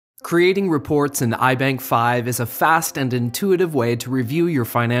Creating reports in iBank 5 is a fast and intuitive way to review your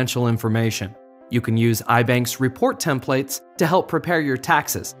financial information. You can use iBank's report templates to help prepare your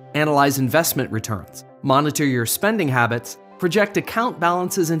taxes, analyze investment returns, monitor your spending habits, project account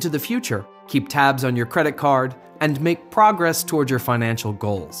balances into the future, keep tabs on your credit card, and make progress toward your financial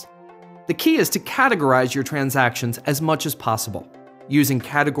goals. The key is to categorize your transactions as much as possible. Using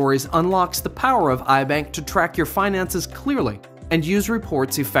categories unlocks the power of iBank to track your finances clearly and use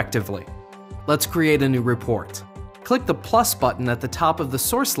reports effectively. Let's create a new report. Click the plus button at the top of the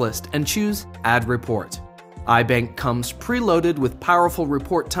source list and choose Add Report. iBank comes preloaded with powerful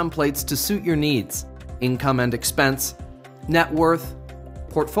report templates to suit your needs: income and expense, net worth,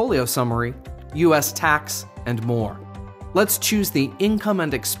 portfolio summary, US tax, and more. Let's choose the income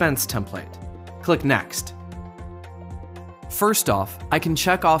and expense template. Click Next. First off, I can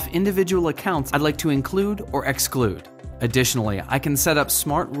check off individual accounts I'd like to include or exclude. Additionally, I can set up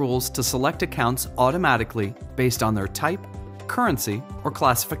smart rules to select accounts automatically based on their type, currency, or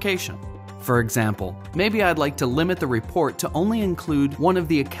classification. For example, maybe I'd like to limit the report to only include one of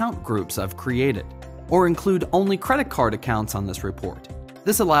the account groups I've created, or include only credit card accounts on this report.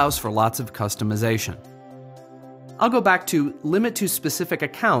 This allows for lots of customization. I'll go back to Limit to Specific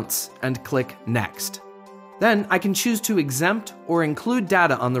Accounts and click Next. Then I can choose to exempt or include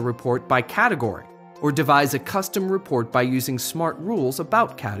data on the report by category, or devise a custom report by using smart rules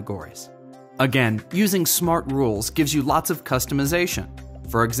about categories. Again, using smart rules gives you lots of customization.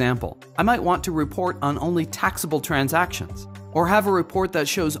 For example, I might want to report on only taxable transactions, or have a report that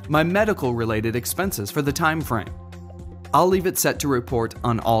shows my medical-related expenses for the time frame. I'll leave it set to report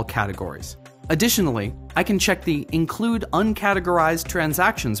on all categories. Additionally, I can check the Include Uncategorized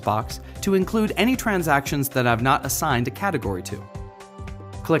Transactions box to include any transactions that I've not assigned a category to.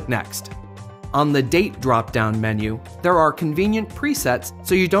 Click Next. On the Date drop-down menu, there are convenient presets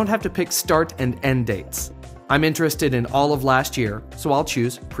so you don't have to pick start and end dates. I'm interested in all of last year, so I'll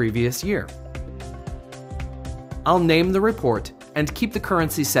choose Previous Year. I'll name the report and keep the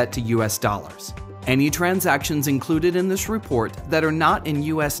currency set to US dollars. Any transactions included in this report that are not in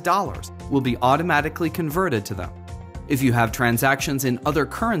US dollars will be automatically converted to them. If you have transactions in other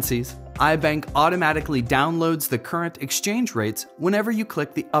currencies, iBank automatically downloads the current exchange rates whenever you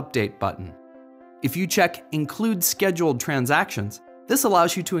click the Update button. If you check Include Scheduled Transactions, this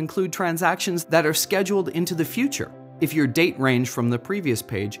allows you to include transactions that are scheduled into the future if your date range from the previous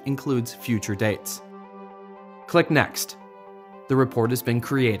page includes future dates. Click Next. The report has been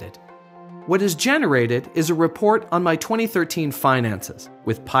created. What is generated is a report on my 2013 finances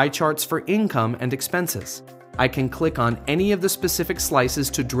with pie charts for income and expenses. I can click on any of the specific slices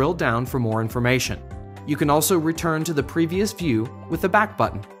to drill down for more information. You can also return to the previous view with the back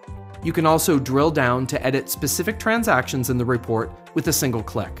button. You can also drill down to edit specific transactions in the report with a single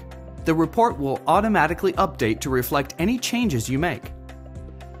click. The report will automatically update to reflect any changes you make.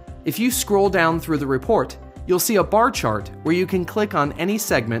 If you scroll down through the report, you'll see a bar chart where you can click on any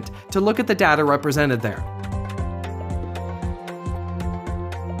segment to look at the data represented there.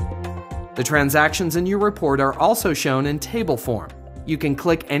 The transactions in your report are also shown in table form. You can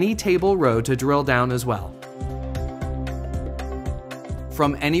click any table row to drill down as well.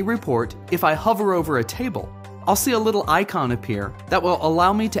 From any report, if I hover over a table, I'll see a little icon appear that will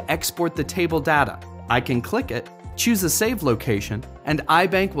allow me to export the table data. I can click it, choose a save location, and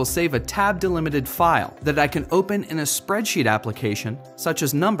iBank will save a tab-delimited file that I can open in a spreadsheet application such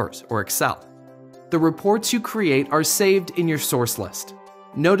as Numbers or Excel. The reports you create are saved in your source list.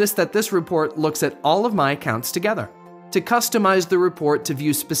 Notice that this report looks at all of my accounts together. To customize the report to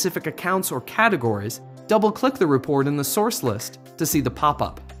view specific accounts or categories, double-click the report in the source list to see the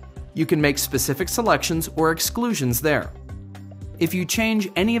pop-up. You can make specific selections or exclusions there. If you change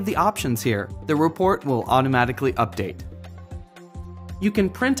any of the options here, the report will automatically update. You can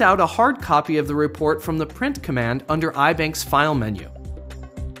print out a hard copy of the report from the Print command under iBank's File menu.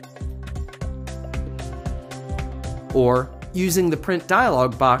 Or, using the Print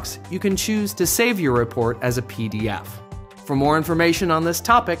dialog box, you can choose to save your report as a PDF. For more information on this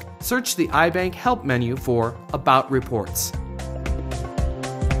topic, search the iBank Help menu for About Reports.